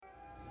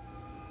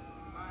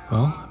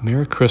Well,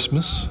 Merry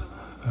Christmas.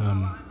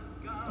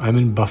 I'm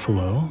in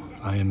Buffalo.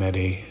 I am at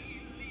a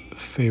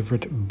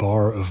favorite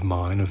bar of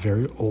mine, a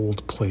very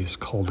old place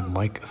called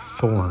Mike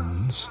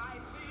Thorne's.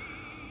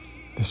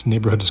 This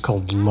neighborhood is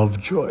called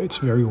Lovejoy. It's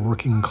very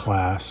working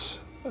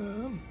class.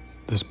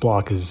 This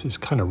block is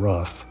kind of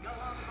rough.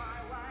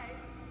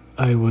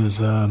 I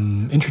was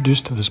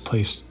introduced to this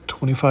place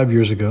 25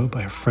 years ago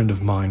by a friend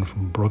of mine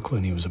from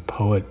Brooklyn. He was a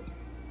poet,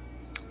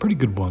 pretty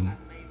good one,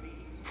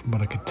 from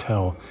what I could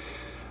tell.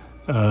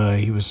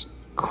 He was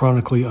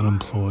chronically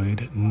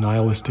unemployed,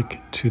 nihilistic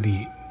to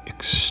the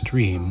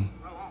extreme.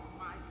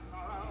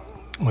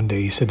 One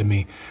day he said to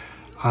me,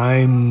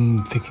 "I'm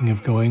thinking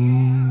of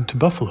going to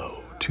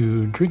Buffalo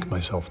to drink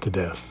myself to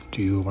death.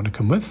 Do you want to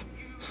come with?"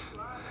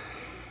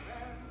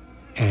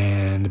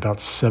 And about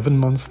 7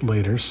 months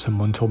later,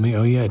 someone told me,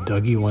 "Oh yeah,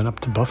 Dougie went up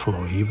to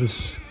Buffalo. He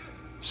was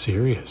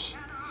serious.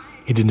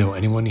 He didn't know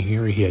anyone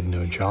here. He had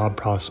no job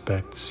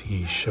prospects.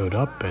 He showed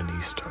up and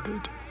he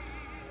started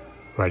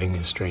writing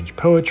his strange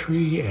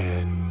poetry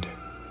and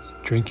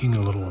drinking a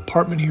little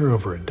apartment here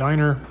over a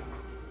diner."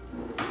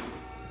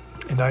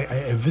 And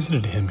I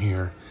visited him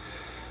here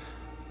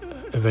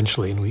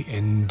eventually,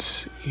 and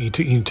he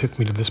took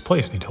me to this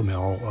place, and he told me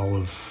all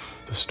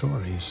of the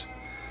stories.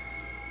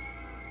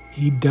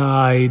 He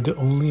died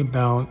only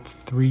about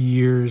 3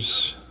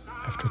 years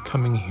after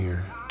coming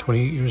here,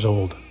 28 years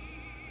old.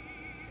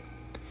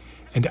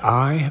 And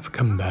I have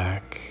come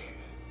back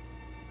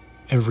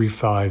every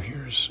 5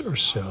 years or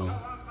so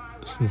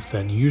since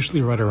then,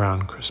 usually right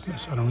around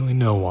Christmas. I don't really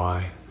know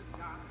why.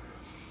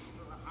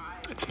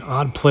 It's an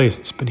odd place.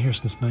 It's been here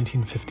since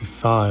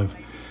 1955.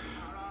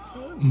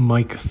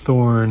 Mike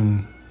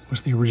Thorne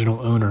was the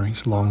original owner.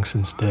 He's long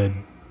since dead.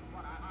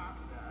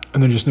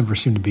 And there just never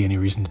seemed to be any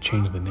reason to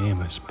change the name,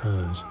 I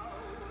suppose.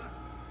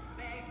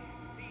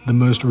 The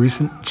most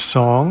recent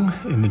song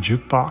in the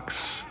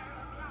jukebox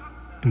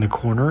in the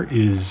corner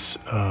is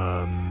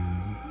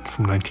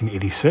from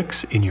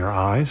 1986, "In Your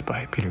Eyes"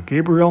 by Peter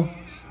Gabriel.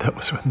 That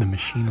was when the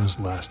machine was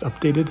last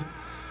updated.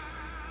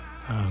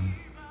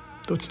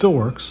 Though it still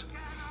works.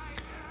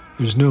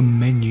 There's no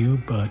menu,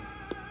 but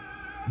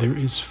there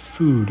is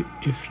food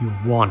if you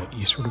want it.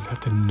 You sort of have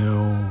to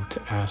know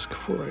to ask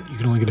for it. You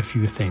can only get a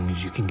few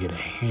things. You can get a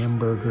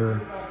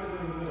hamburger,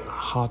 a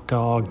hot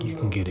dog. You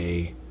can get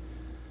a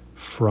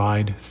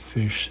fried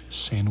fish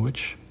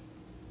sandwich.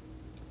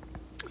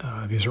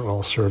 These are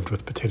all served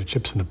with potato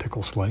chips and a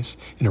pickle slice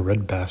in a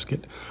red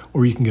basket.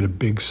 Or you can get a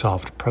big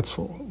soft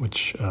pretzel,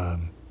 which,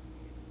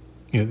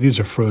 these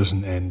are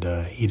frozen and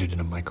heated in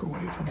a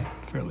microwave, I'm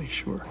fairly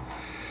sure.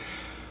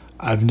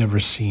 I've never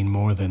seen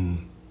more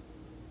than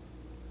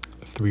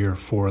 3 or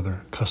 4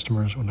 other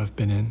customers when I've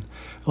been in.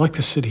 I like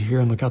to sit here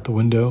and look out the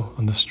window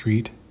on the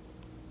street.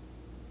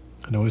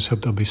 I always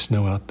hope there'll be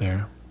snow out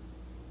there.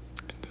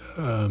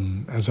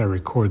 And, as I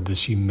record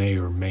this, you may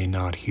or may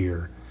not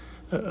hear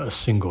a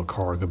single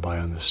car go by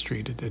on the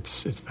street.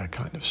 It's that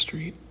kind of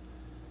street.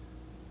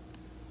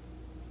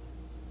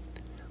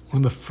 One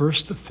of the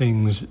first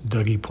things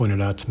Dougie pointed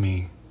out to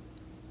me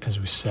as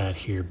we sat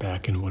here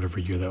back in whatever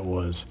year that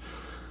was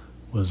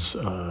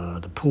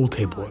the pool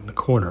table in the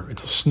corner.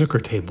 It's a snooker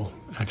table,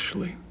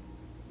 actually.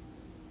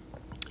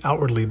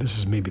 Outwardly, this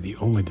is maybe the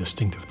only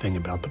distinctive thing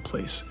about the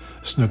place.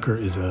 Snooker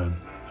is a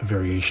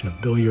variation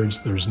of billiards.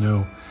 There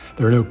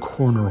are no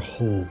corner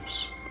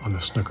holes on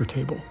the snooker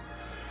table.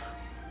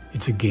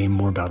 It's a game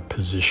more about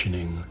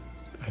positioning.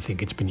 I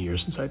think it's been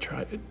years since I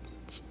tried it.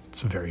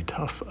 It's very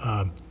tough.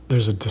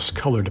 There's a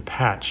discolored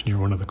patch near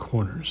one of the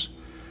corners.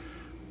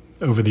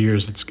 Over the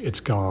years, it's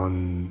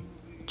gone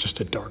just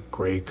a dark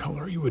gray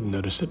color. You wouldn't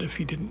notice it if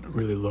you didn't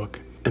really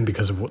look. And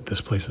because of what this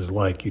place is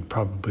like, you'd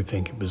probably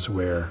think it was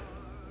where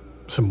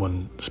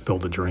someone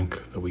spilled a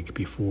drink the week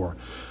before.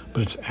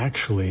 But it's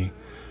actually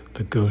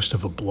the ghost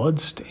of a blood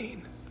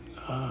stain.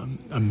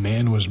 A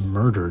man was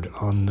murdered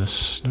on this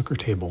snooker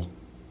table.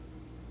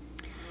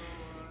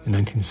 In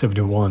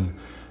 1971,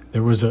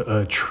 there was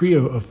a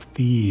trio of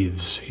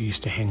thieves who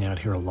used to hang out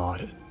here a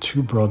lot.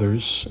 2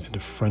 brothers and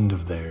a friend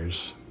of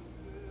theirs.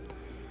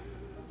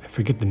 I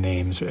forget the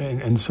names,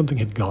 and something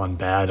had gone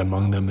bad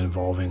among them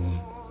involving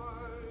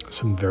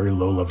some very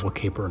low-level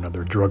caper,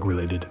 another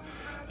drug-related.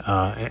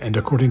 And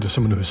according to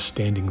someone who was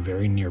standing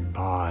very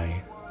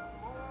nearby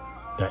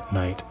that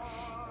night,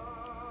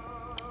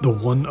 the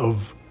one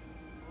of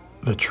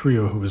the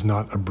trio who was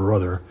not a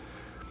brother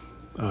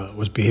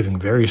was behaving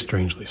very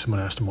strangely. Someone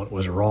asked him what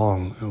was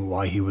wrong and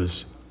why he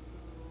was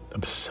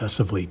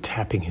obsessively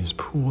tapping his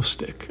pool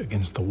stick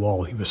against the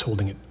wall. He was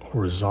holding it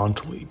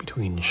horizontally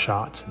between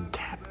shots and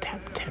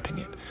tapping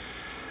it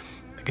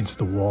against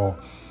the wall.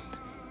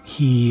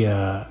 He'd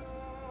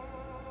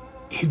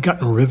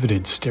gotten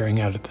riveted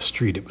staring out at the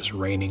street. It was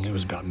raining. It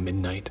was about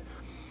midnight.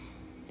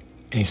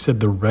 And he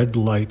said the red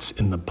lights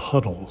in the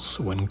puddles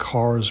when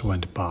cars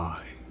went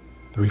by,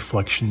 the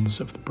reflections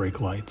of the brake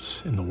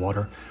lights in the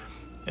water,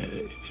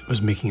 it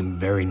was making him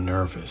very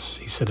nervous.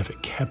 He said if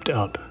it kept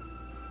up,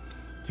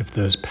 if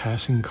those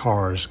passing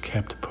cars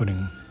kept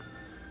putting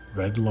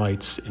red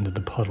lights into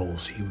the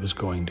puddles, he was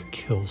going to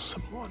kill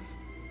someone.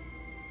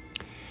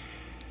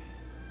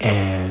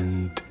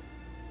 And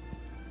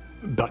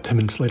about 10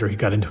 minutes later, he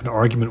got into an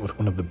argument with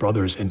one of the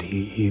brothers, and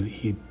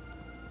he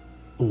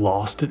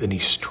lost it, and he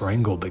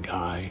strangled the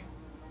guy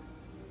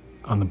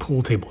on the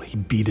pool table. He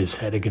beat his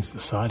head against the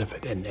side of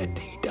it, and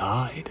he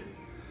died.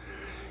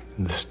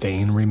 And the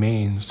stain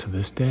remains to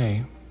this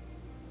day.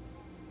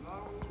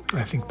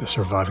 I think the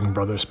surviving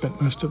brother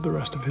spent most of the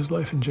rest of his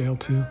life in jail,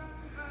 too.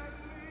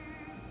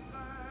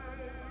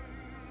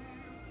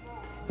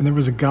 And there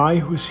was a guy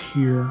who was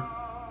here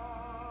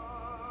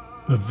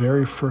the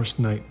very first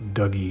night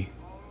Dougie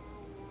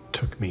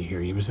took me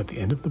here. He was at the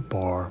end of the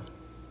bar,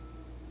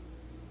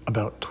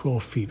 about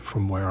 12 feet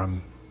from where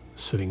I'm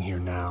sitting here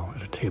now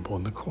at a table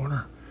in the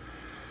corner.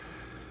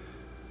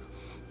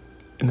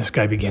 And this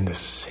guy began to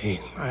sing.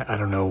 I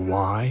don't know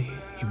why.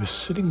 He was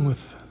sitting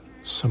with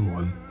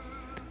someone.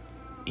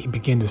 He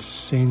began to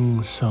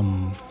sing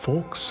some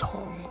folk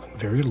song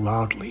very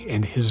loudly,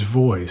 and his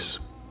voice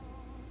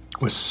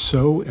was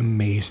so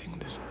amazing,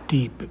 this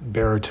deep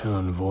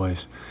baritone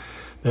voice,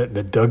 that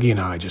Dougie and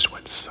I just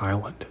went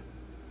silent.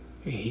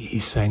 He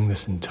sang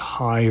this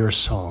entire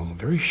song,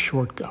 very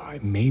short guy,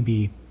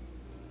 maybe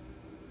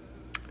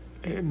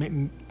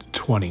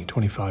 20,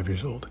 25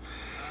 years old.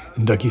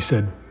 And Dougie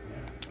said,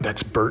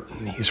 "That's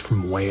Burton. He's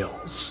from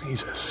Wales.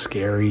 He's a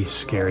scary,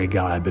 scary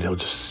guy, but he'll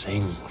just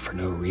sing for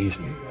no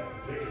reason."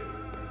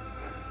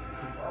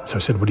 So I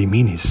said, "What do you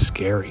mean he's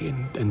scary?"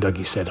 And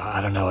Dougie said,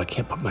 "I don't know. I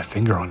can't put my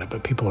finger on it,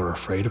 but people are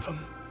afraid of him."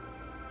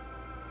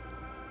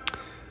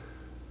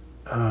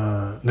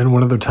 Then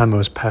one other time I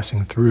was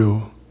passing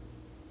through,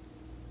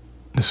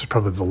 this was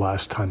probably the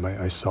last time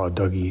I saw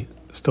Dougie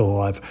still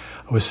alive.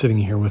 I was sitting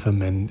here with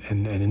him, and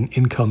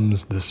in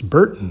comes this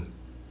Burton.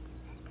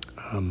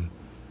 And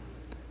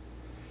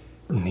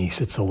he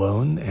sits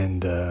alone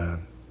and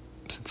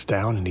sits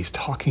down, and he's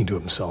talking to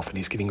himself, and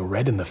he's getting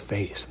red in the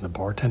face, and the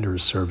bartender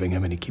is serving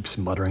him, and he keeps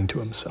muttering to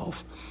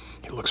himself.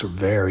 He looks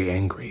very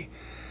angry.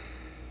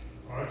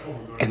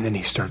 And then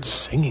he starts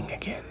singing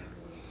again.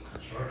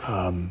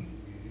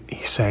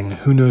 He sang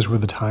 "Who Knows Where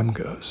the Time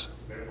Goes"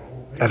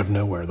 out of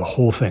nowhere, the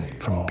whole thing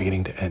from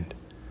beginning to end.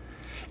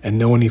 And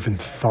no one even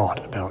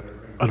thought about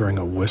uttering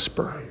a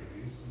whisper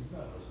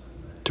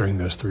during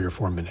those 3 or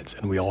 4 minutes,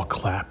 and we all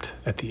clapped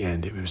at the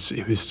end. He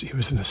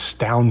was an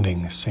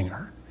astounding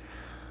singer.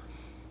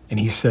 And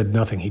he said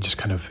nothing. He just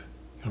kind of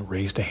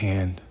raised a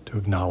hand to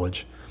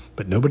acknowledge,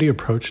 but nobody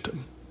approached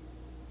him.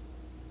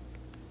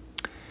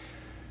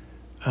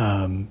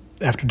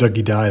 After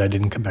Dougie died, I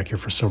didn't come back here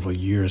for several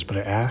years, but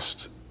I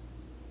asked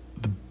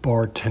the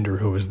bartender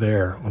who was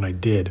there when I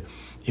did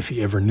if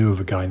he ever knew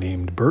of a guy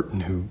named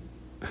Burton who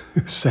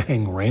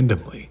sang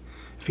randomly,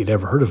 if he'd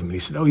ever heard of him. And he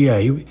said, "Oh yeah,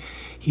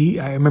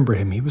 I remember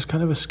him. He was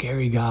kind of a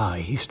scary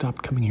guy. He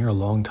stopped coming here a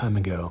long time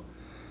ago.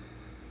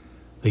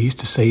 They used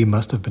to say he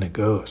must have been a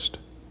ghost."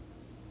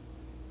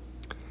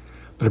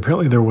 But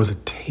apparently there was a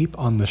tape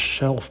on the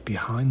shelf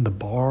behind the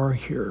bar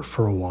here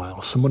for a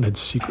while. Someone had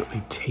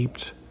secretly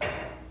taped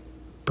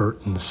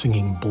Burton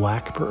singing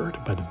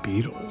 "Blackbird" by the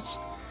Beatles,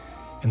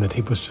 and the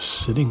tape was just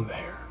sitting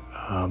there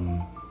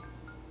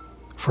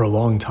for a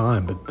long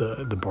time, but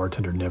the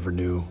bartender never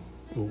knew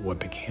what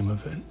became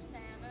of it.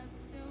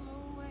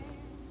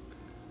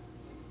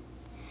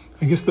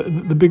 I guess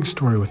the big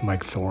story with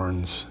Mike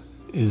Thorns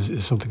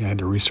is something I had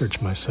to research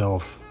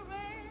myself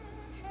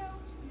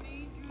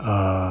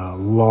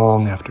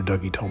long after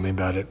Dougie told me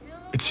about it.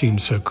 It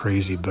seemed so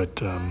crazy,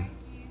 but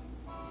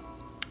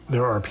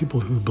there are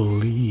people who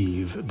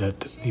believe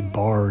that the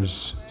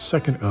bar's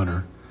second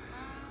owner,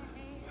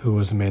 who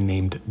was a man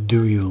named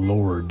Dewey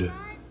Lord,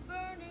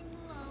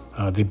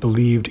 they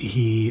believed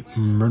he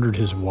murdered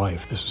his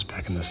wife. This was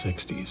back in the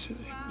 60s.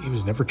 He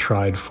was never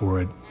tried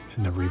for it,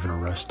 and never even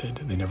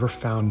arrested. They never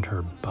found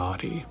her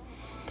body.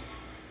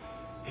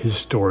 His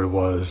story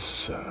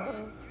was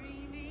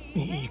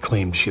he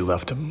claimed she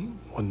left him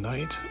one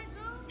night,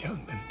 in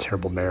a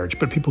terrible marriage.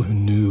 But people who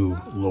knew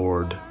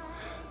Lord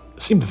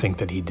seemed to think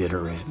that he did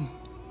her in.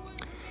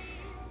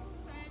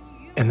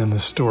 And then the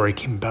story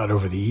came about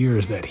over the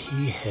years that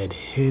he had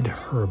hid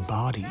her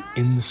body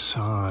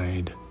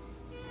inside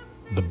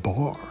the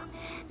bar.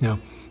 Now,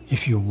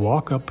 if you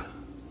walk up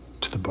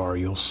to the bar,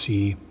 you'll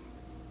see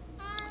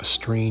a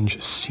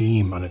strange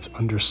seam on its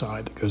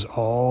underside that goes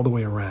all the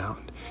way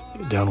around,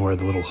 down where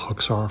the little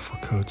hooks are for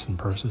coats and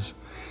purses.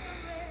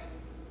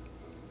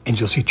 And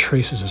you'll see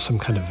traces of some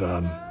kind of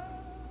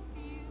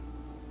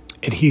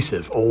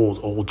adhesive,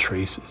 old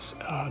traces.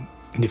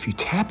 And if you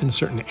tap in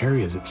certain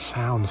areas, it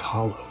sounds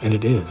hollow, and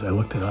it is. I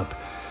looked it up.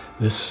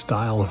 This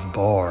style of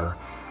bar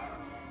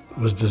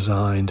was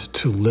designed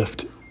to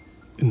lift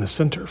in the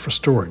center for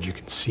storage. You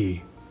can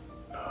see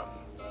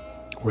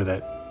where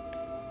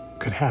that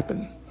could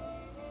happen.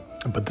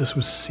 But this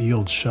was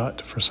sealed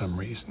shut for some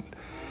reason.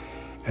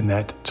 And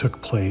that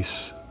took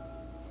place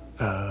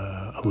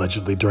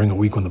allegedly during a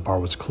week when the bar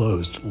was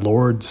closed.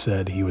 Lord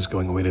said he was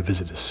going away to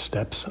visit his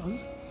stepson.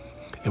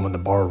 And when the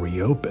bar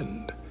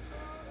reopened,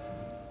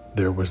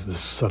 there was this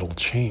subtle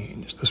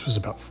change. This was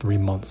about 3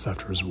 months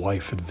after his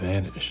wife had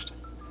vanished.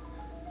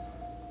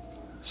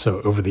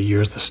 So over the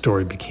years, the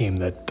story became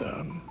that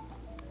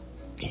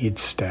He had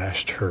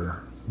stashed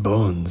her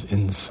bones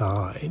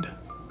inside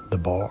the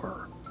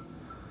bar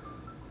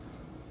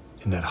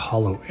in that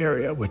hollow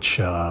area, which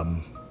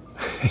you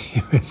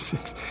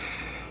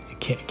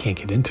can't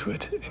get into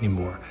it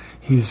anymore.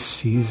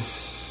 He's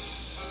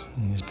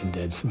been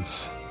dead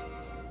since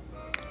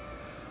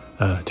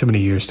too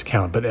many years to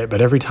count. But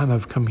every time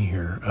I've come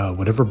here,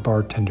 whatever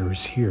bartender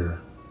is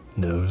here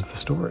knows the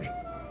story.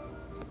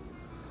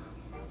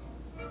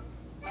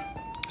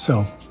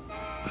 So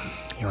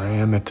here I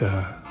am at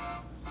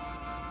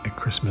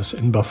Christmas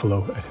in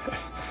Buffalo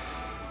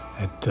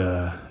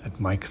at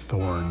Mike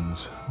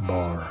Thorne's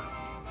bar.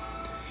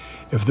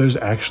 If there's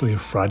actually a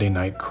Friday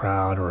night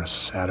crowd or a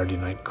Saturday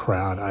night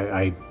crowd,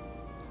 I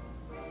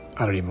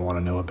don't even want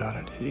to know about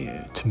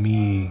it. To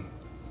me,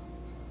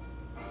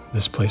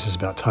 this place is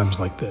about times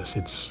like this.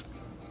 It's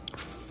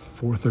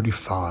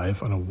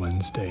 4:35 on a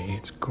Wednesday.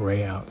 It's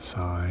gray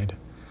outside.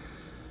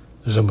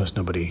 There's almost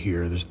nobody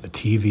here. The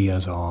TV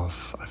is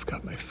off. I've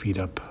got my feet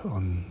up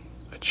on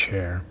a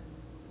chair.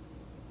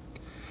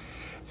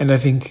 And I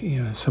think,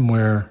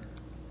 somewhere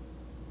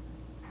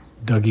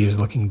Dougie is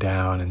looking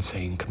down and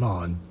saying, "Come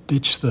on,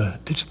 ditch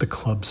the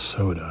club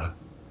soda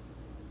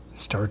and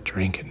start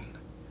drinking.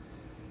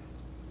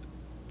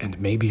 And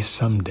maybe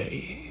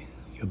someday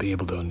you'll be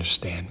able to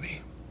understand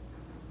me."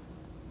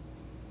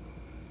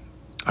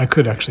 I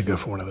could actually go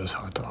for one of those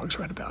hot dogs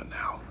right about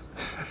now.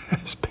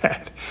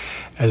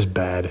 as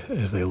bad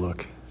as they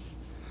look.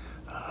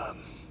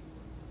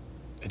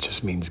 It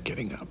just means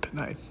getting up, and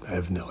I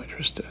have no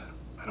interest.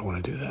 I don't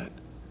want to do that.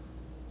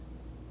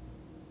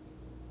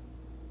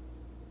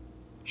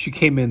 She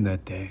came in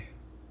that day,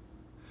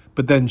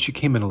 but then she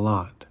came in a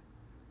lot.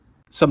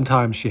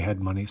 Sometimes she had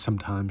money,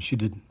 sometimes she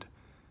didn't.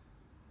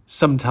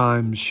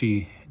 Sometimes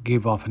she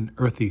gave off an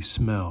earthy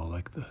smell,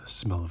 like the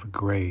smell of a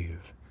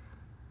grave.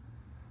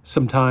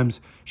 Sometimes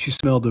she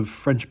smelled of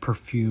French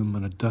perfume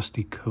on a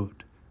dusty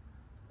coat.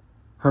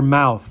 Her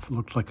mouth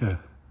looked like a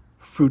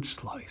fruit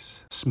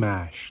slice,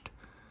 smashed,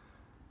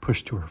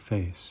 pushed to her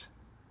face.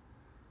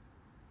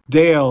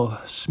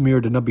 Dale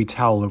smeared a nubby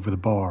towel over the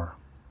bar,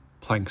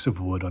 planks of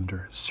wood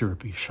under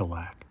syrupy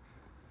shellac.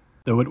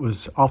 Though it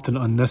was often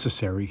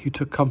unnecessary, he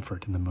took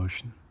comfort in the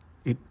motion.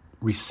 It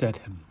reset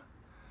him.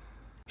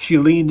 She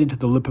leaned into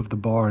the lip of the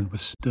bar and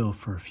was still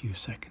for a few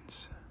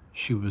seconds.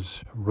 She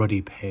was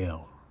ruddy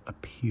pale, a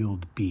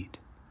peeled beet.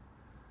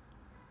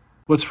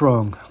 "What's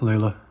wrong,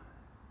 Layla?"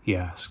 he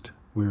asked,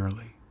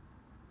 wearily.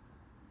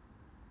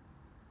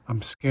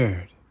 "I'm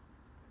scared.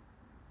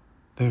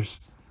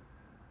 There's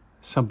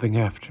something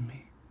after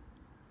me."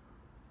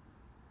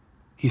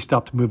 He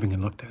stopped moving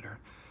and looked at her.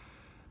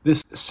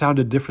 This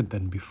sounded different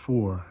than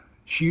before.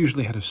 She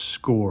usually had a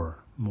score,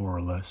 more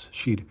or less.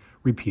 She'd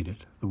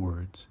repeated the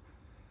words.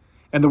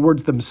 And the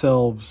words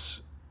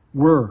themselves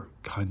were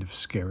kind of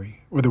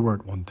scary, or they were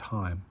at one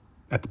time,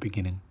 at the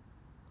beginning,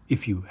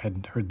 if you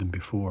hadn't heard them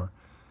before.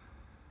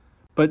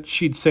 But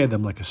she'd say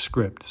them like a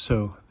script,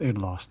 so they had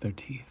lost their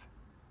teeth.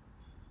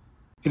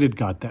 It had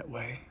got that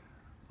way,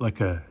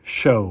 like a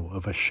show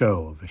of a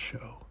show of a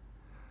show.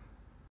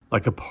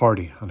 Like a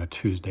party on a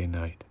Tuesday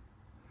night.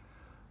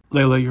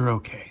 "Layla, you're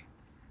okay."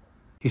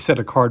 He set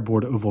a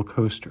cardboard oval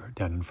coaster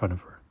down in front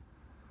of her.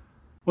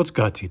 "What's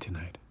got to you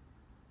tonight?"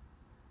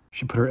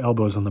 She put her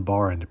elbows on the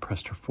bar and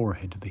pressed her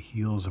forehead to the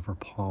heels of her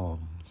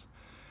palms.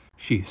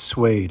 She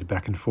swayed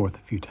back and forth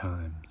a few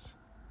times.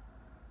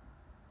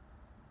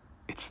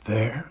 "It's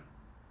there,"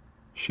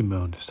 she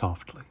moaned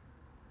softly.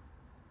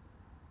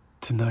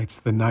 "Tonight's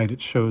the night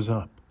it shows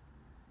up."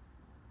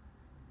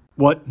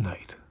 "What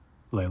night,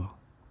 Layla?"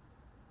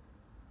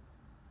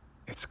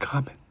 "It's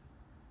coming.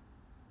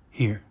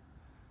 Here.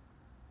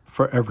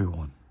 For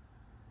everyone."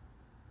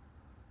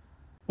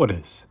 "What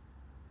is?"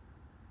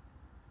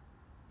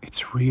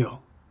 "It's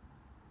real.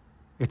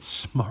 It's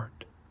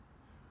smart."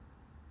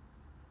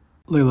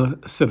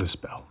 "Layla, sit a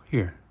spell.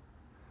 Here."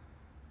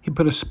 He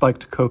put a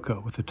spiked cocoa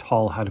with a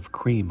tall hat of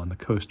cream on the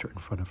coaster in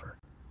front of her.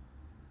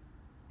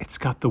 "It's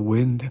got the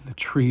wind and the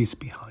trees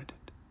behind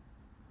it."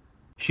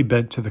 She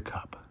bent to the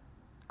cup,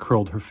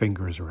 curled her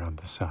fingers around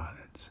the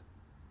sides.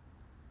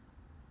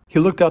 He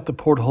looked out the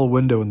porthole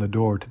window in the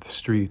door to the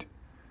street.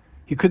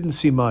 He couldn't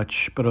see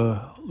much, but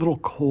a little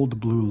cold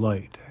blue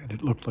light, and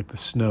it looked like the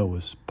snow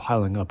was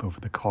piling up over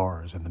the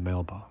cars and the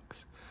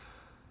mailbox.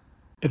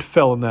 It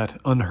fell in that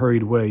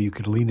unhurried way you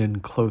could lean in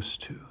close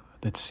to,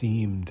 that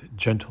seemed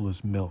gentle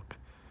as milk,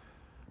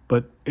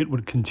 but it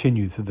would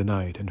continue through the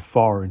night and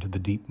far into the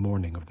deep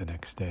morning of the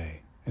next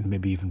day, and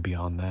maybe even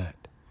beyond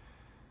that.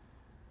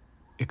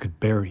 It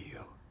could bury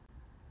you,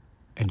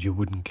 and you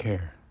wouldn't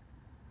care.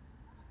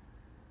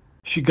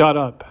 She got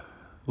up,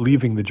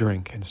 leaving the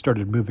drink, and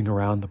started moving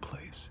around the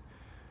place.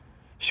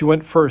 She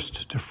went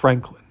first to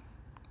Franklin,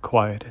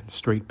 quiet and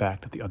straight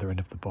back to the other end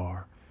of the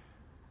bar.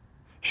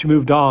 She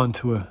moved on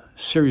to a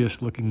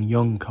serious-looking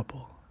young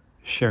couple,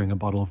 sharing a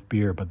bottle of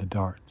beer by the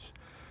darts.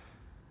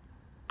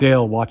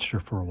 Dale watched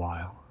her for a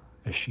while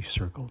as she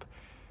circled,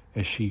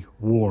 as she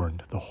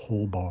warned the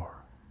whole bar.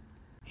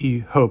 He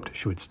hoped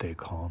she would stay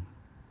calm.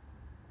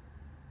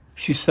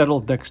 She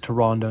settled next to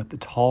Rhonda at the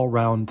tall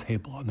round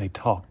table, and they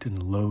talked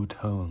in low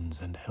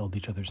tones and held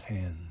each other's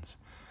hands.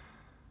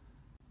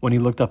 When he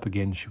looked up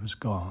again, she was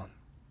gone.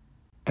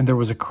 And there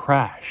was a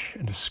crash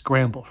and a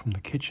scramble from the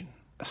kitchen,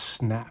 a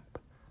snap.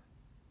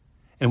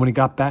 And when he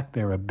got back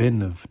there, a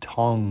bin of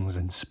tongs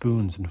and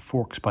spoons and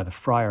forks by the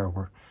fryer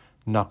were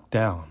knocked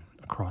down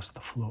across the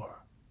floor.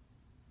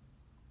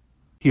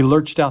 He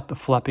lurched out the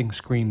flapping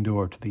screen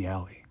door to the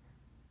alley.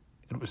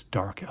 It was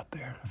dark out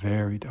there,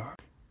 very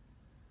dark.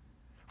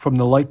 From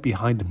the light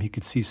behind him, he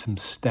could see some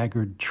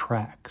staggered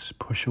tracks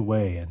push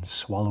away and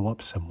swallow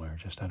up somewhere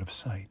just out of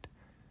sight.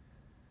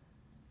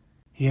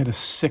 He had a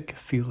sick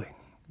feeling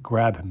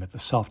grab him at the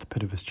soft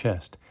pit of his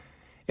chest,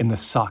 in the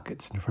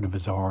sockets in front of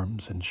his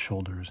arms and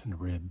shoulders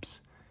and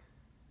ribs.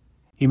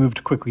 He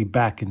moved quickly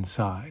back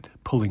inside,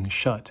 pulling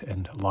shut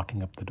and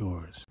locking up the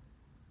doors.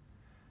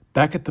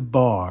 Back at the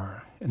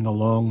bar, in the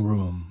long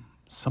room,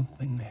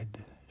 something had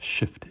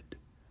shifted.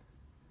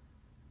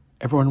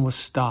 Everyone was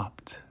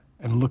stopped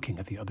and looking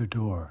at the other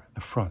door,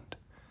 the front,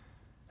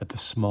 at the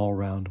small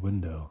round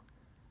window.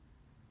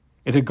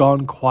 It had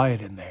gone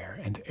quiet in there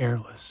and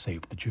airless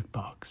save the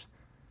jukebox,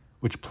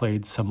 which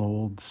played some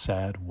old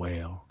sad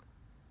wail.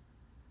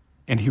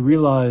 And he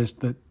realized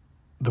that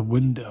the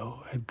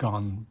window had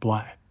gone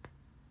black.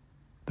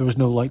 There was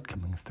no light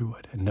coming through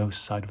it and no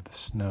sight of the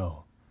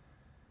snow.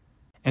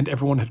 And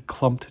everyone had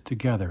clumped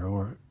together,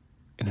 or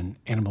in an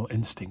animal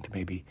instinct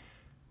maybe,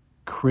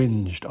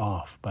 cringed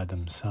off by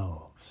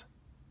themselves.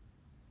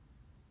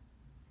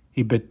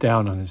 He bit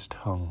down on his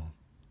tongue.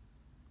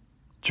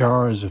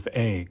 Jars of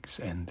eggs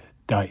and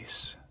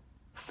dice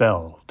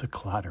fell to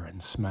clatter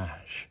and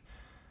smash.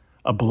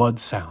 A blood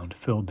sound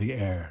filled the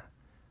air.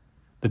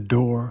 The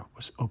door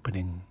was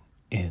opening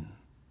in.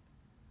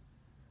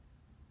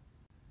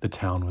 The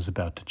town was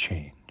about to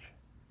change.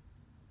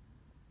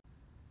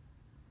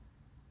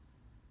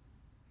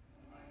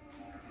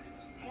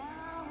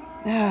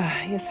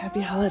 Yes,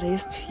 happy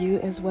holidays to you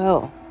as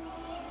well.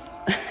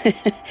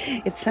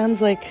 It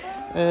sounds like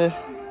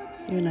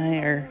you and I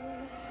are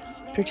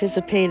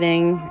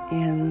participating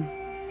in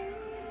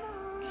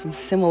some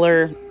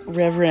similar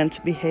reverent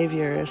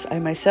behaviors. I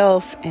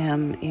myself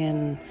am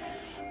in,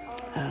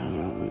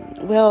 I'm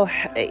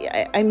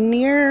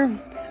near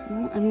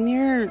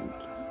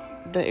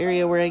the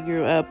area where I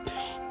grew up.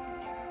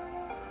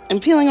 I'm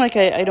feeling like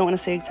I don't want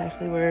to say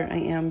exactly where I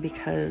am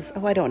because,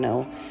 I don't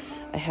know.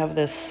 I have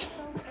this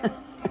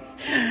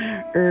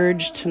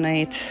urge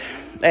tonight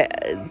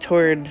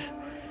toward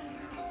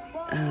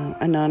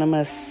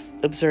anonymous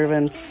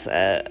observance.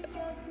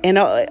 And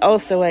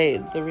also,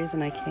 the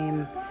reason I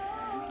came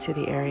to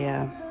the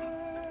area,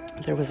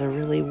 there was a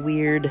really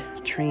weird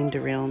train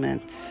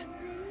derailment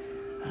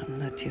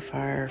not too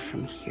far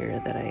from here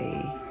that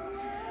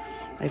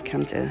I've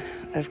come to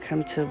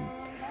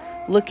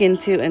look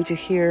into and to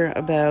hear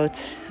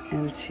about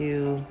and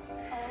to...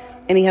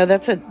 Anyhow,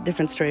 that's a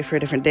different story for a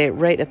different day.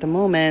 Right at the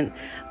moment,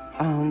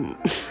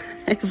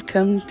 I've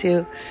come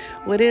to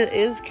what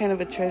is kind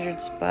of a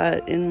treasured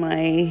spot in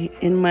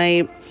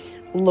my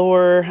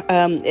lore.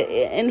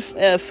 And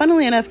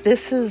funnily enough,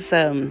 this is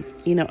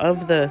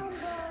of the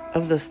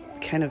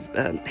kind of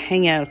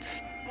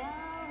hangouts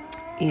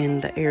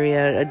in the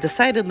area,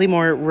 decidedly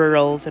more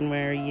rural than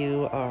where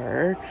you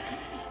are.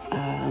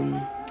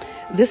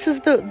 This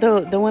is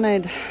the one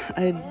I'd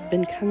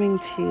been coming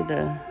to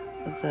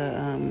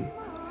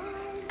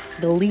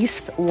the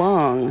least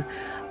long.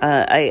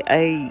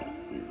 I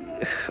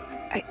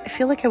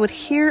feel like I would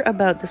hear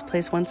about this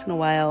place once in a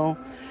while,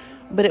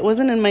 but it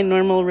wasn't in my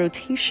normal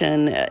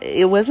rotation.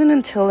 It wasn't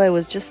until I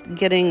was just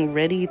getting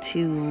ready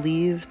to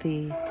leave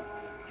the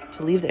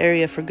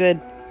area for good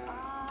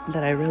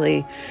that I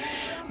really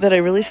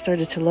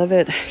started to love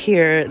it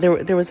here.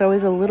 There was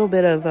always a little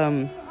bit of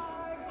a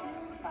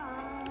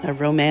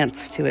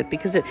romance to it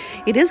because it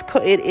is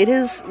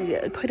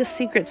quite a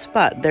secret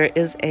spot. There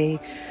is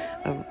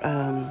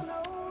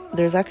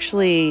there's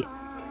actually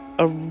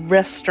a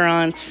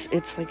restaurant.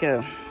 It's like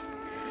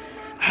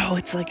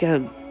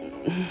a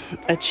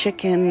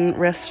chicken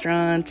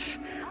restaurant,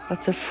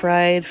 lots of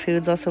fried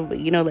foods, also,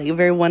 like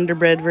very Wonder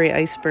Bread, very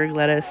iceberg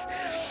lettuce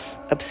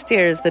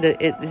upstairs, that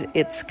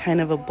it's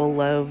kind of a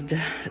beloved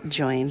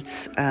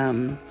joint.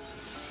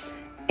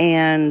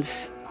 And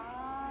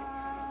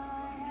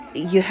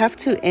you have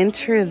to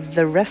enter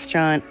the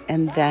restaurant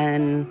and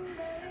then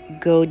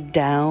go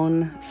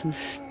down some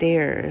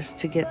stairs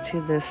to get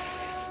to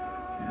this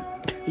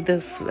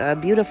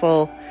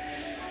beautiful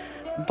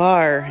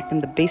bar in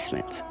the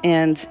basement.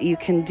 And you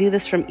can do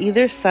this from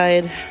either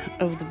side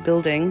of the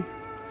building.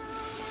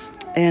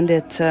 And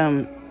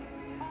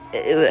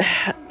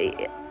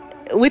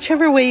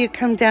whichever way you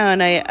come down,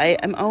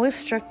 I'm always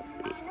struck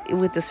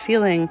with this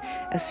feeling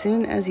as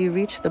soon as you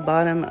reach the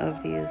bottom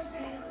of these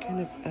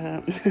kind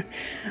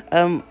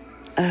of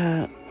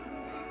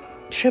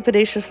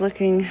trepidatious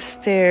looking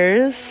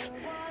stairs.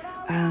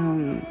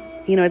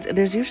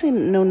 There's usually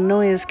no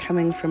noise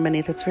coming from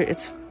beneath.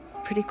 It's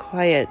pretty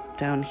quiet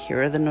down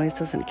here. The noise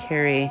doesn't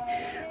carry.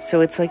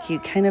 So it's like you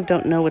kind of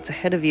don't know what's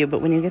ahead of you.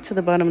 But when you get to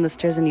the bottom of the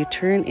stairs and you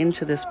turn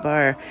into this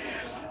bar,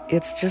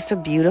 it's just a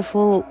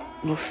beautiful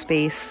little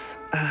space.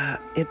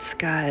 It's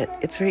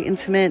very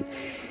intimate.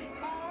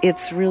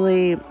 It's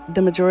really,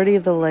 the majority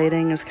of the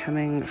lighting is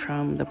coming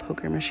from the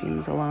poker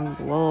machines along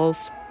the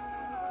walls.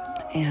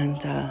 And,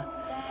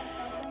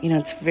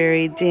 it's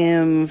very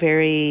dim,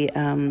 very,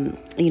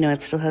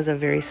 it still has a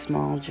very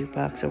small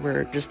jukebox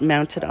over, just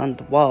mounted on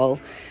the wall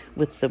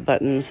with the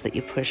buttons that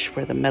you push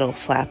where the metal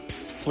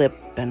flaps flip,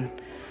 and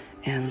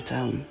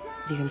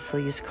you can still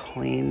use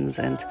coins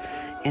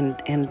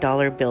and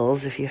dollar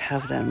bills if you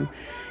have them.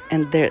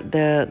 And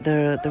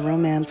the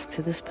romance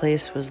to this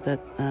place was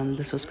that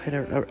this was quite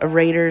a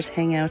raiders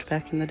hangout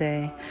back in the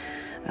day.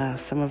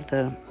 Some of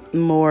the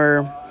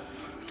more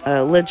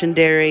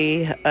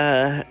legendary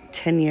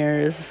 10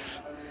 years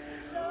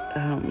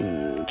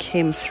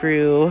came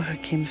through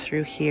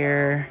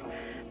here.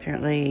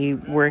 Apparently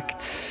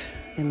worked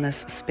in this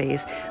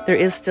space. There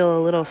is still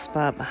a little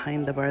spot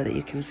behind the bar that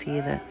you can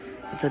see that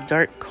it's a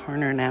dark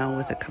corner now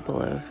with a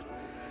couple of,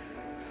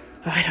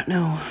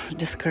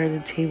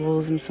 discarded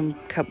tables and some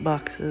cup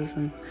boxes.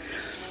 And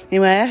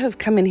anyway, I have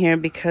come in here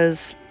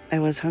because I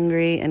was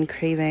hungry and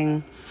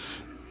craving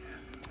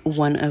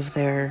one of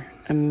their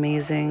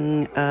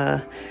amazing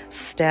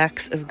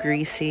stacks of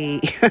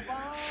greasy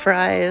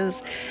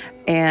fries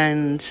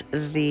and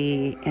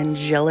the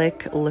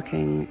angelic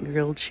looking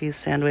grilled cheese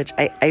sandwich.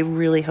 I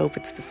really hope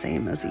it's the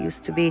same as it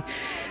used to be.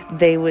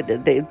 They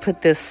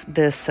put this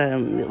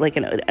like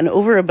an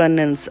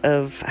overabundance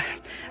of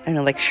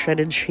like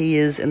shredded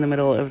cheese in the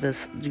middle of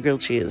this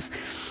grilled cheese,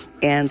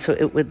 and so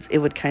it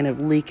would kind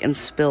of leak and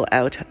spill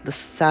out the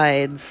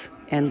sides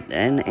and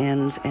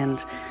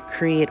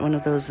create one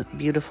of those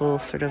beautiful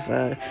sort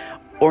of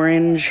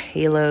orange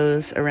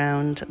halos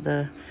around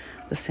the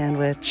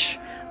sandwich.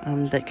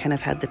 That kind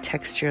of had the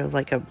texture of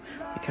like a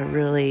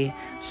really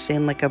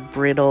thin, like a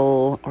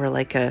brittle, or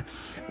like a,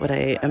 what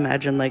I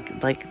imagine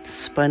like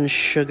spun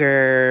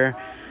sugar,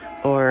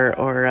 or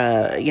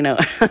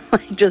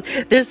like just,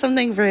 there's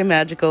something very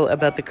magical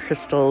about the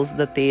crystals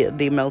that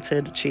the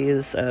melted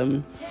cheese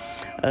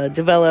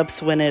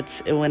develops when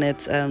it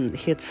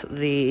hits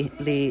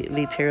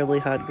the terribly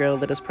hot grill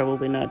that has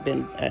probably not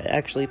been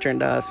actually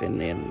turned off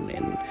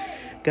in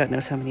God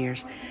knows how many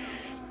years.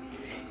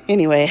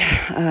 Anyway,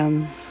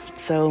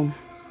 so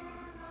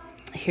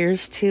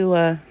here's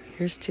to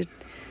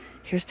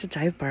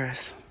dive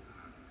bars.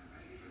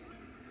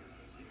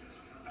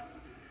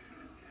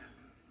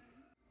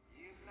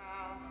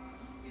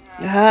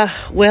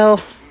 Well,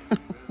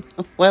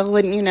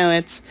 wouldn't you know,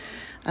 it's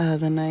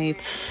the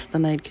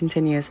night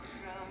continues.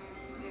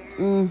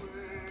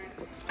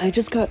 I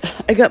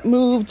got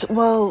moved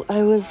while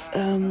I was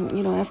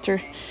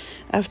after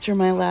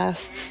my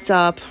last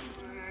stop,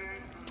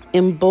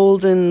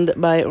 emboldened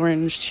by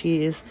orange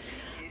cheese.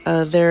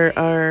 There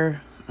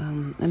are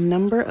a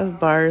number of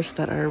bars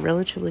that are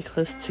relatively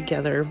close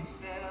together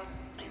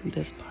in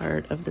this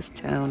part of this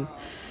town,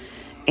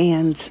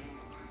 and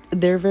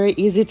they're very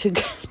easy to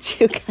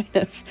kind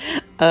of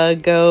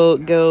go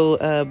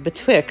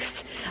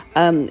betwixt,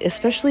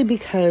 especially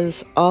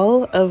because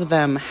all of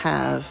them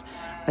have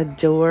a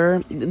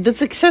door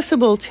that's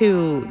accessible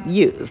to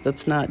use.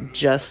 That's not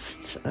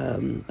just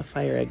a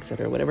fire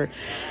exit or whatever.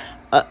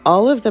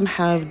 All of them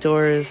have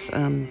doors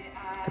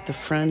at the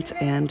front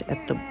and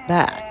at the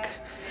back.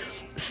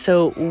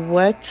 So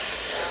what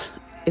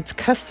it's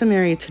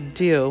customary to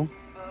do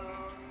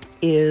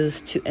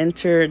is to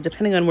enter,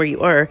 depending on where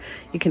you are,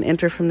 you can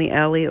enter from the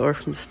alley or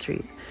from the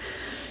street.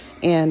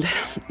 And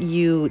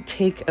you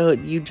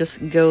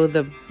just go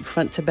the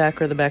front to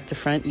back or the back to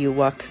front. You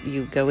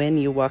go in,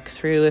 you walk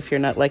through. If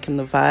you're not liking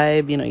the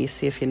vibe, you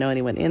see if you know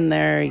anyone in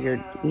there,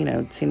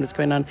 seeing what's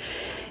going on.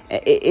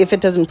 If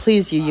it doesn't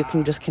please you, you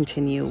can just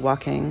continue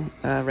walking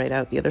right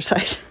out the other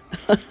side.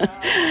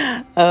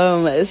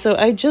 So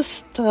I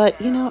just thought,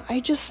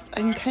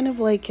 I'm kind of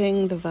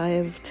liking the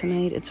vibe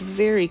tonight. It's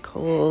very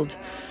cold.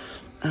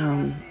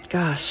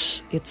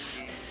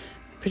 It's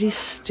pretty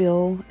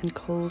still and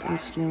cold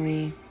and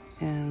snowy,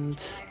 and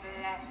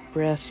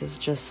breath is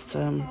just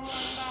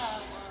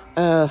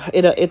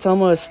it's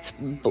almost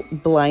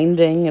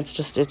blinding. It's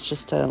just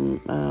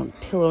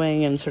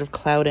pillowing and sort of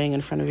clouding in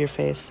front of your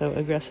face so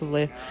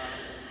aggressively.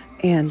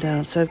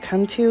 And so I've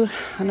come to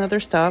another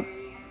stop,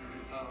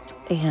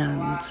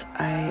 and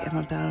I am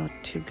about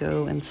to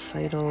go and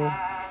sidle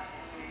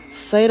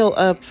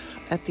up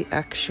at the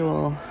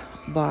actual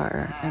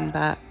bar. I'm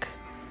back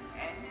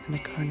in the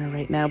corner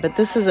right now, but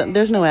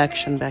there's no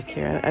action back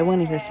here. I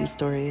want to hear some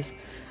stories.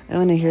 I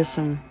want to hear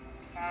some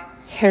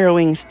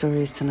harrowing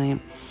stories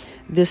tonight.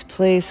 This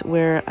place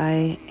where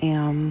I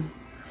am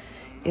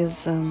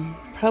is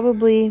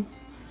probably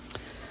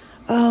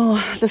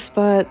the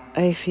spot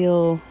I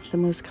feel the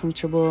most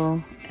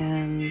comfortable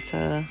and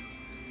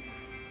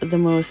the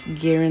most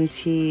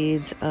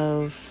guaranteed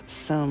of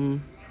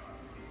some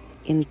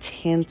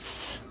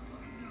intense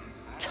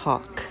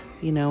talk.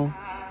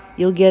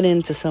 You'll get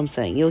into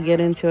something. You'll get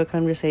into a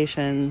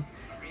conversation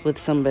with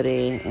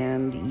somebody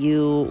and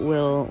you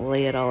will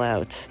lay it all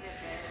out.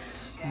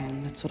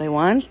 That's what I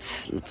want.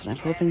 That's what I'm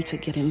hoping to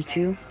get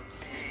into.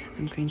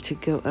 I'm going to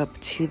go up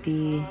to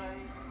the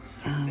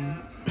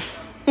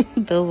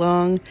the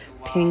long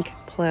pink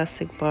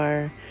plastic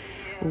bar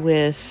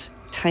with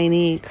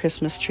tiny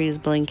Christmas trees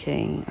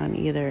blinking on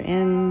either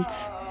end,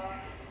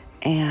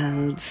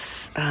 and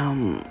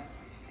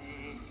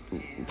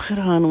put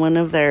on one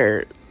of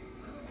their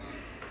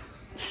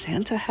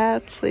Santa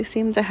hats they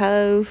seem to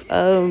have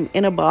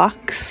in a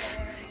box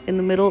in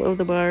the middle of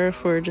the bar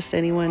for just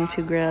anyone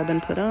to grab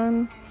and put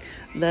on.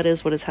 That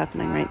is what is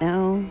happening right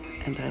now,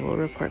 and I will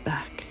report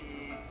back.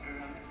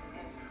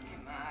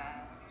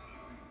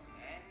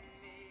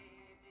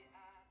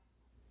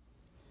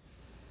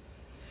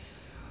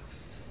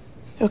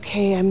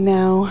 Okay, I'm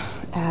now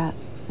at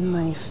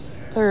my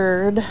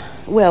the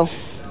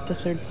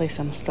third place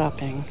I'm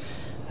stopping.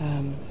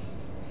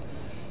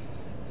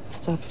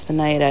 Stop of the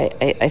night.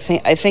 I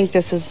think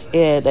this is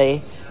it.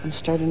 I'm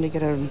starting to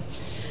get a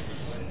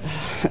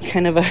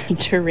kind of a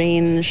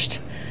deranged,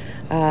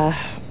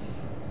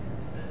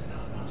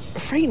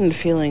 frightened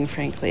feeling,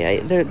 frankly.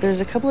 There's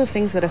a couple of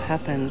things that have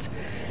happened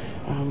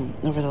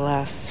over the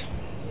last,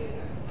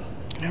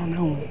 I don't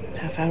know,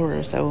 half hour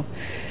or so.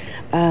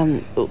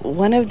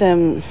 One of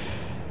them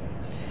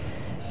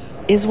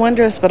is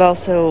wondrous, but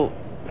also,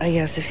 I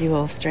guess, if you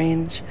will,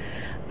 strange.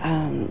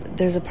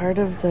 There's a part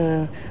of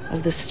the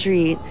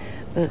street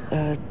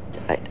that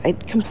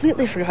I'd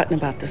completely forgotten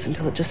about this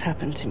until it just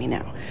happened to me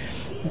now.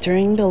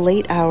 During the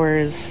late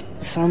hours,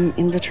 some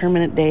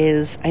indeterminate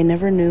days, I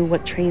never knew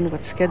what train,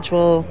 what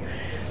schedule.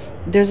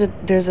 There's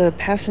a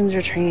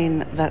passenger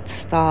train that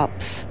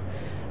stops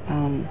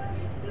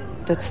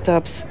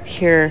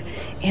here,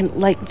 and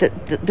like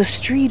the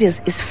street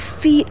is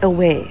feet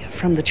away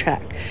from the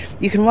track.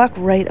 You can walk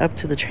right up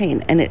to the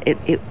train, and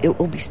it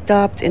will be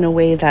stopped in a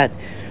way that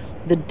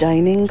the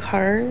dining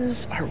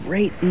cars are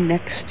right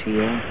next to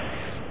you.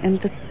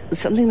 And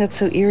something that's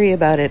so eerie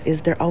about it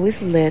is they're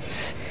always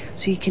lit,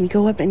 so you can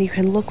go up and you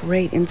can look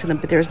right into them,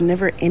 but there's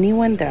never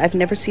anyone there. I've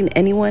never seen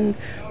anyone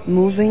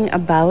moving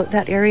about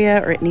that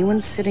area or anyone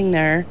sitting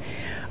there.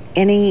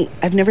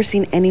 I've never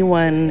seen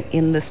anyone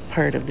in this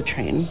part of the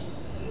train.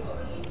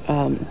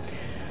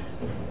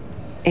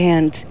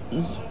 And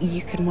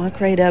you can walk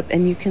right up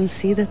and you can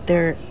see that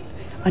there,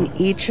 on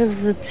each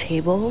of the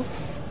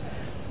tables,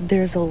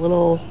 there's a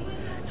little,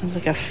 kind of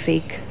like a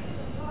fake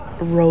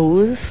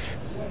rose.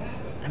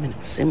 I mean,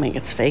 assuming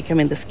it's fake. I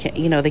mean, this can't,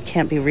 they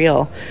can't be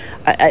real.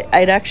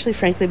 I'd actually,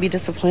 frankly, be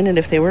disappointed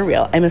if they were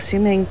real. I'm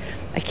assuming,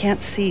 I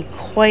can't see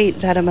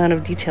quite that amount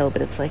of detail,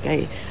 but it's like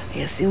I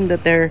assume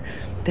that they're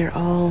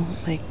all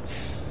like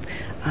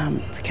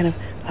kind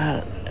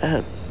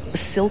of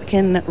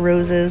silken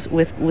roses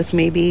with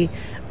maybe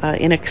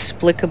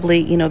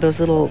inexplicably, those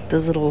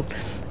little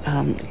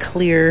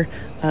clear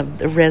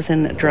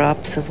resin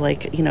drops of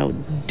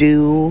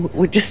dew,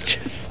 which is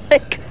just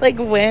like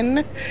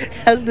when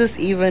has this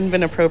even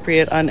been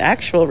appropriate on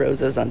actual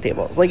roses on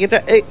tables? So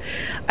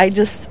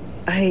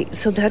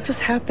that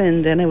just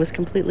happened, and I was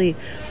completely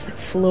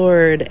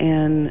floored,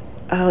 and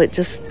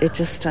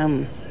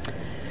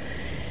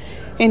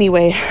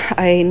anyway,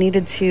 I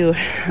needed to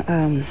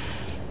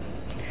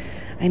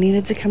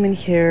come in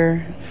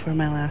here for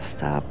my last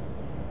stop.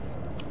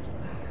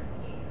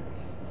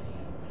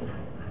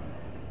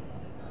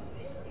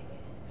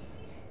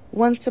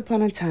 Once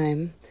upon a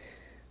time,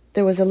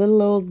 there was a little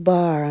old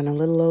bar on a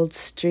little old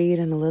street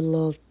in a little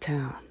old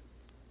town.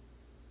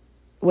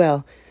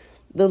 Well,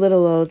 the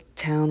little old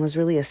town was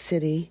really a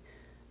city,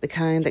 the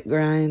kind that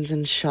grinds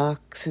and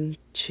shocks and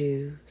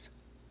chews.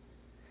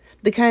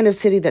 The kind of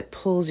city that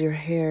pulls your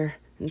hair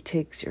and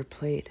takes your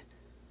plate.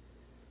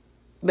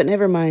 But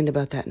never mind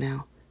about that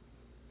now.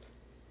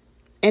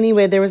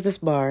 Anyway, there was this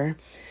bar,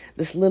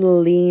 this little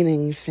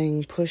leaning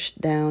thing pushed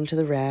down to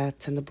the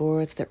rats and the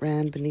boards that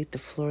ran beneath the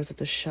floors of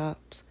the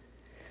shops,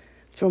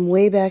 from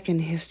way back in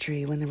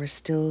history when there were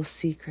still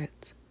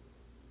secrets.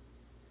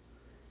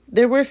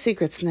 There were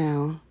secrets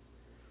now,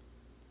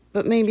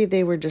 but maybe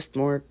they were just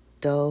more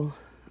dull,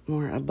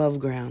 more above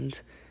ground,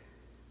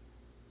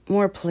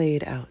 more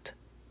played out.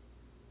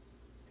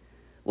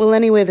 Well,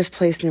 anyway, this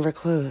place never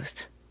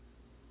closed.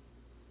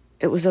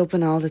 It was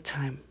open all the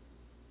time.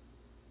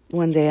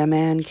 One day a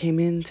man came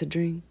in to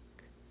drink.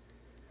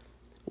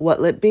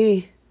 "What'll it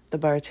be?" the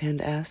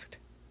bartender asked.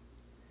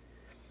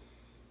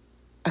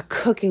 "A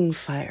cooking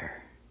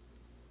fire,"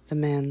 the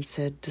man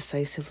said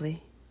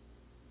decisively.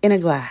 "In a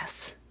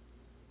glass."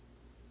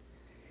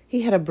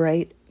 He had a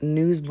bright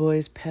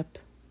newsboy's pep.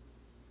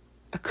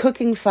 "A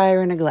cooking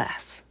fire in a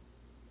glass."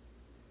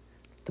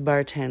 The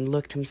bartender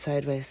looked him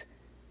sideways.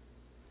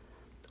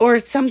 "Or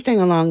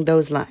something along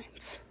those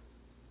lines,"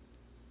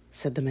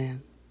 said the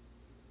man.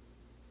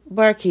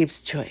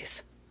 "Barkeep's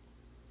choice.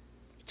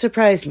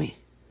 Surprise me.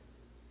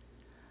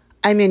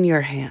 I'm in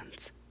your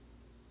hands."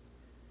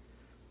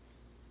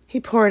 He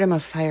poured him a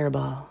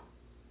fireball.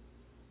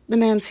 The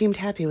man seemed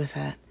happy with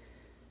that.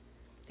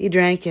 He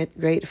drank it,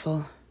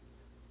 grateful,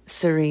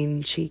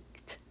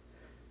 serene-cheeked.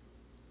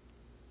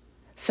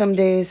 Some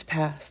days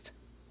passed.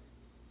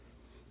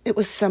 It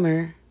was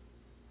summer,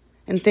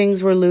 and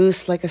things were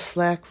loose like a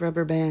slack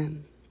rubber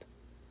band,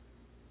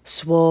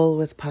 swole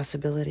with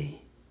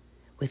possibility,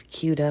 with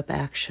queued-up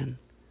action,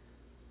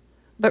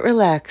 but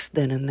relaxed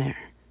then and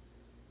there.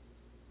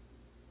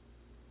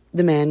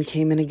 The man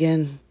came in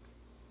again.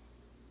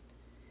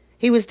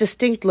 He was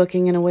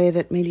distinct-looking in a way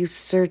that made you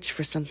search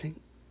for something,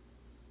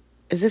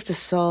 as if to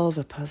solve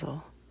a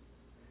puzzle.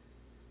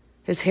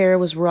 His hair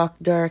was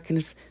rock-dark, and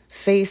his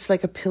face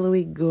like a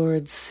pillowy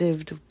gourd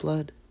sieved with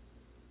blood.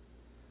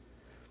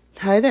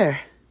 "Hi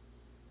there,"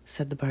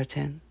 said the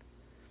bartend.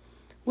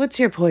 "What's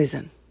your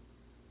poison?"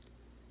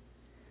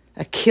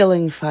 "A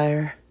killing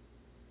fire,"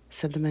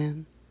 said the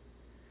man.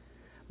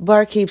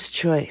 "Barkeep's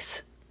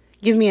choice.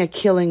 Give me a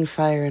killing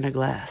fire in a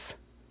glass."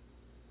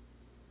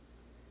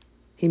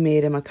 He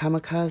made him a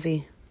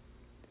kamikaze.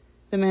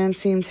 The man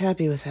seemed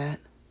happy with that.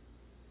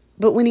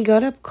 But when he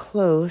got up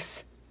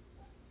close,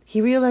 he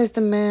realized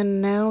the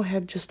man now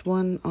had just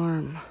one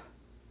arm.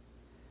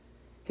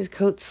 His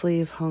coat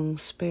sleeve hung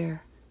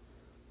spare.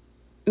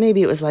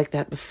 Maybe it was like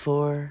that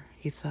before,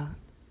 he thought.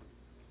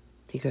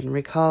 He couldn't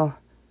recall.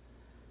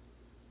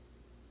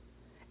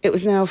 It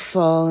was now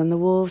fall, and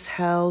the wolves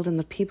howled, and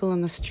the people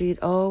on the street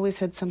always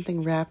had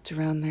something wrapped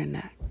around their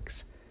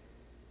necks.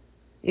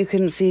 You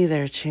couldn't see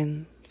their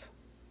chins.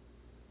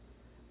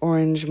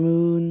 Orange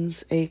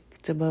moons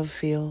ached above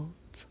fields.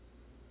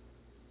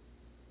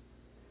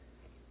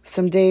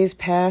 Some days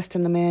passed,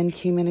 and the man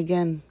came in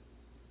again.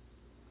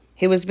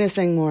 He was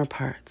missing more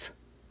parts.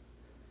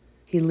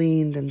 He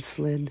leaned and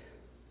slid.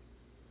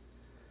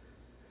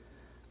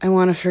 "I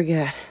want to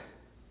forget,"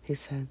 he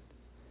said.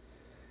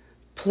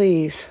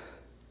 "Please.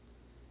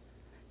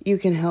 You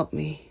can help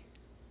me.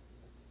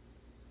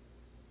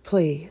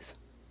 Please."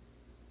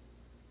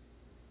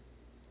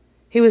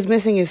 He was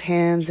missing his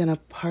hands and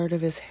a part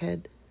of his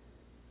head.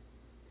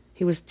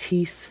 He was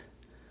teeth,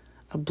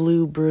 a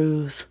blue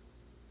bruise,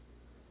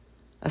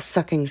 a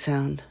sucking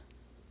sound.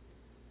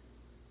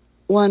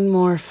 One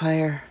more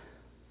fire.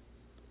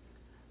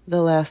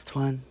 The last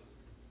one.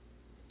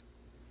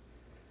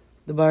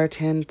 The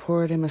bartend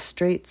poured him a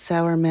straight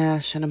sour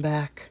mash and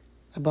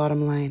a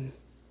bottom line.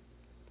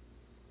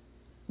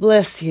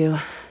 "Bless you,"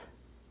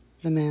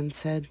 the man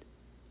said.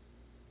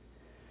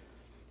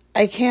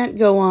 "I can't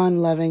go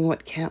on loving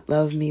what can't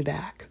love me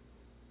back.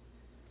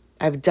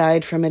 I've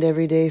died from it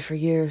every day for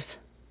years.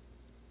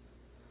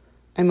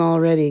 I'm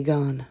already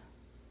gone."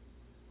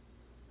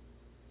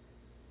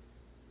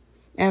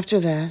 After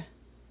that,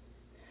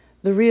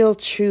 the real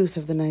truth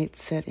of the night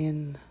set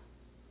in.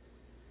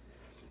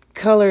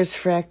 Colors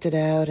fracted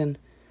out, and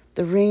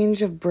the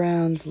range of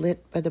browns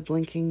lit by the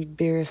blinking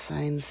beer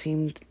signs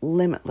seemed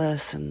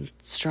limitless and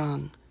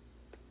strong.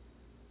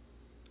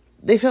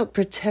 They felt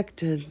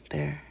protected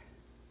there,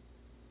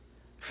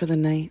 for the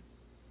night,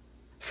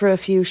 for a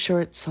few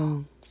short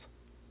songs.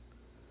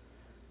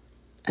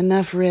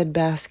 Enough red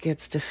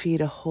baskets to feed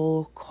a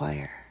whole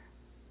choir.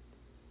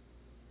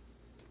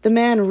 The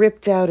man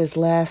ripped out his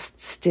last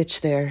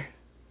stitch there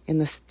in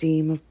the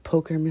steam of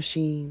poker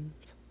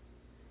machines,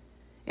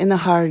 in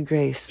the hard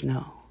gray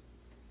snow,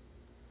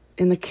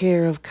 in the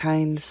care of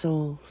kind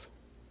souls.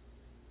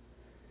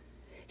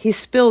 He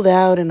spilled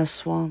out in a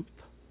swamp,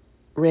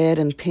 red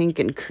and pink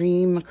and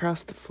cream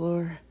across the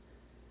floor,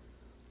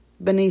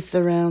 beneath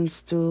the round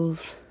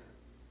stools.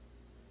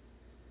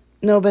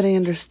 Nobody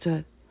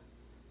understood.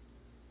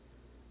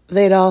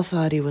 They'd all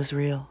thought he was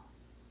real.